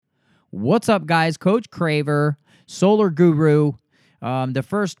What's up, guys? Coach Craver, Solar Guru. The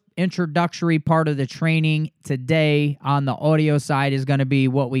first introductory part of the training today on the audio side is going to be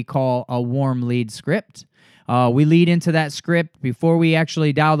what we call a warm lead script. We lead into that script before we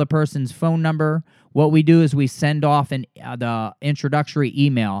actually dial the person's phone number. What we do is we send off the introductory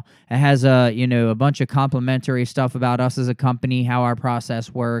email. It has a bunch of complimentary stuff about us as a company, how our process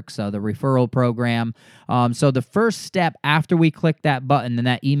works, the referral program. So the first step after we click that button and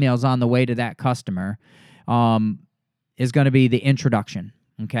that email's on the way to that customer is going to be the introduction.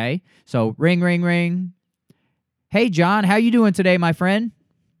 Okay, so ring, ring, ring. Hey, John, how you doing today, my friend?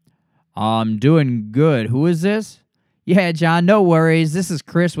 I'm doing good. Who is this? Yeah, John, no worries. This is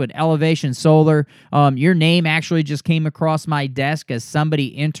Chris with Elevation Solar. Your name actually just came across my desk as somebody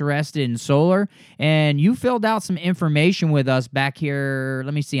interested in solar, and you filled out some information with us back here,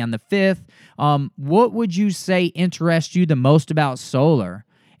 let me see, on the 5th. What would you say interests you the most about solar?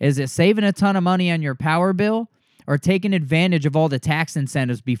 Is it saving a ton of money on your power bill or taking advantage of all the tax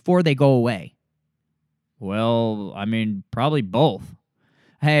incentives before they go away? Well, I mean, probably both.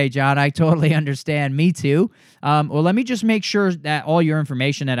 Hey, John, I totally understand. Me too. Well, let me just make sure that all your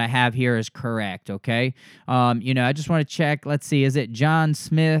information that I have here is correct, okay? I just want to check. Let's see. Is it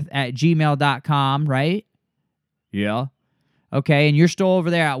johnsmith@gmail.com, right? Yeah. Okay, and you're still over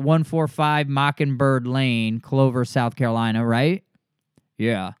there at 145 Mockingbird Lane, Clover, South Carolina, right?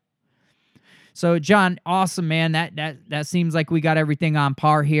 Yeah. So, John, awesome, man. That seems like we got everything on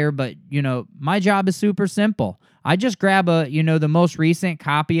par here, but, my job is super simple. I just grab the most recent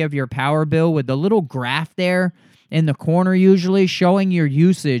copy of your power bill with the little graph there in the corner usually showing your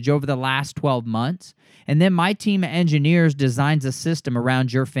usage over the last 12 months. And then my team of engineers designs a system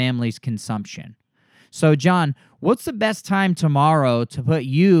around your family's consumption. So, John, what's the best time tomorrow to put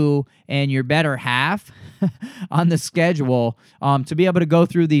you and your better half on the schedule to be able to go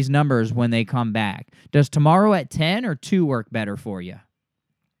through these numbers when they come back? Does tomorrow at 10 or 2 work better for you?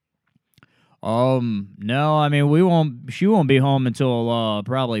 No, I mean, she won't be home until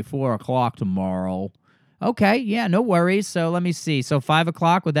probably 4 o'clock tomorrow. Okay, yeah, no worries. So let me see. So 5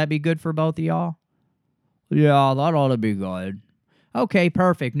 o'clock, would that be good for both of y'all? Yeah, that ought to be good. Okay,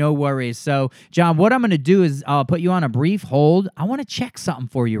 perfect. No worries. So, John, what I'm going to do is put you on a brief hold. I want to check something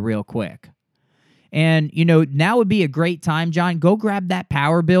for you real quick. And, now would be a great time, John. Go grab that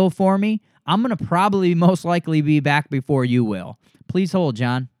power bill for me. I'm going to probably most likely be back before you will. Please hold,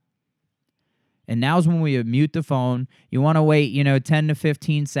 John. And now's when we mute the phone. You want to wait, 10 to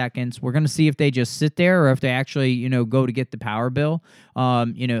 15 seconds. We're going to see if they just sit there or if they actually, go to get the power bill.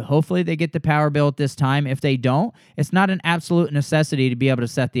 Hopefully they get the power bill at this time. If they don't, it's not an absolute necessity to be able to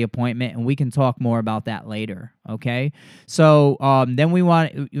set the appointment, and we can talk more about that later, okay? So then we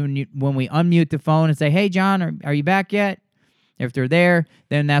want, when we unmute the phone and say, hey, John, are you back yet? If they're there,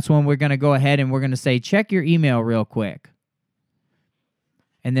 then that's when we're going to go ahead and we're going to say, check your email real quick.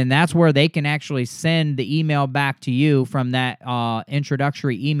 And then that's where they can actually send the email back to you from that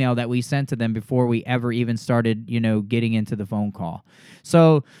introductory email that we sent to them before we ever even started, getting into the phone call.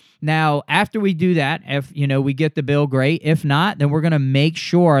 So now after we do that, if, we get the bill, great. If not, then we're going to make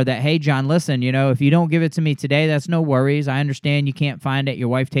sure that, hey, John, listen, if you don't give it to me today, that's no worries. I understand you can't find it. Your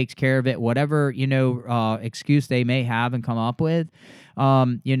wife takes care of it, whatever, excuse they may have and come up with,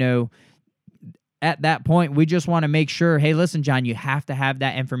 at that point, we just want to make sure, hey, listen, John, you have to have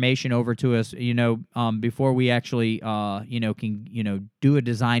that information over to us, before we actually, can, do a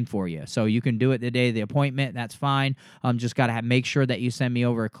design for you. So you can do it the day of the appointment. That's fine. Just got to make sure that you send me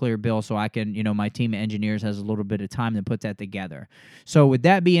over a clear bill so I can, my team of engineers has a little bit of time to put that together. So with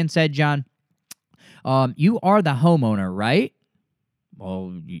that being said, John, you are the homeowner, right?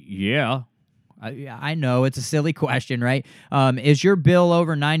 Well, yeah. I know it's a silly question, right? Is your bill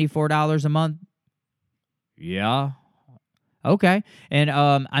over $94 a month? Yeah. Okay. And,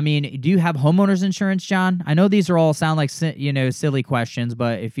 do you have homeowner's insurance, John? I know these are all sound like, silly questions,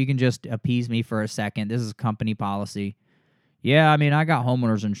 but if you can just appease me for a second, this is company policy. Yeah, I got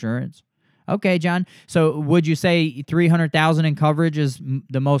homeowner's insurance. Okay, John. So would you say $300,000 in coverage is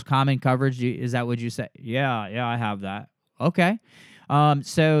the most common coverage? Is that what you say? Yeah, I have that. Okay.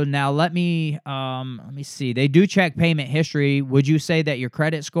 So now let me see. They do check payment history. Would you say that your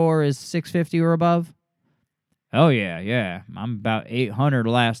credit score is 650 or above? Oh, yeah. I'm about 800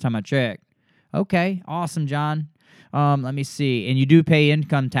 last time I checked. Okay, awesome, John. Let me see. And you do pay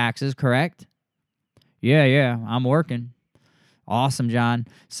income taxes, correct? Yeah, I'm working. Awesome, John.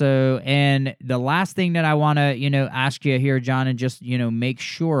 So, and the last thing that I want to, ask you here, John, and just, make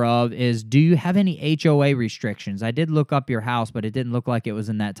sure of is, do you have any HOA restrictions? I did look up your house, but it didn't look like it was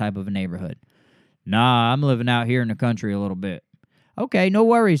in that type of a neighborhood. Nah, I'm living out here in the country a little bit. Okay, no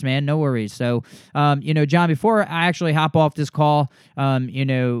worries, man. No worries. So, John, before I actually hop off this call,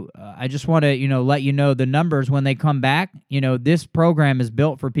 I just want to, let you know the numbers when they come back. This program is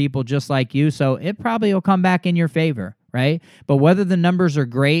built for people just like you, so it probably will come back in your favor, right? But whether the numbers are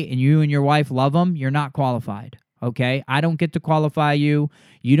great and you and your wife love them, you're not qualified. Okay, I don't get to qualify you.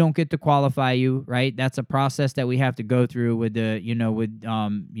 You don't get to qualify you, right? That's a process that we have to go through with the,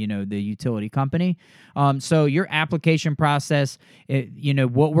 the utility company. So your application process,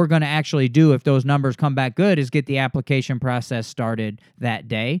 what we're going to actually do if those numbers come back good is get the application process started that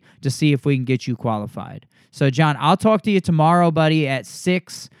day to see if we can get you qualified. So, John, I'll talk to you tomorrow, buddy, at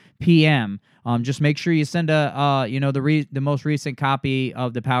 6 p.m. Just make sure you send the most recent copy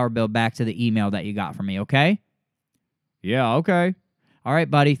of the power bill back to the email that you got from me. Okay. Yeah, okay. All right,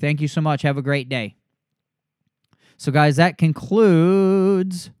 buddy. Thank you so much. Have a great day. So, guys, that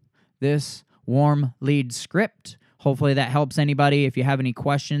concludes this warm lead script. Hopefully that helps anybody. If you have any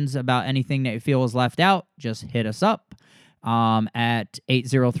questions about anything that you feel was left out, just hit us up at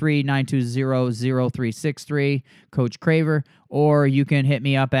 803-920-0363, Coach Craver, or you can hit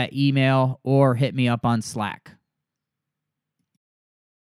me up at email or hit me up on Slack.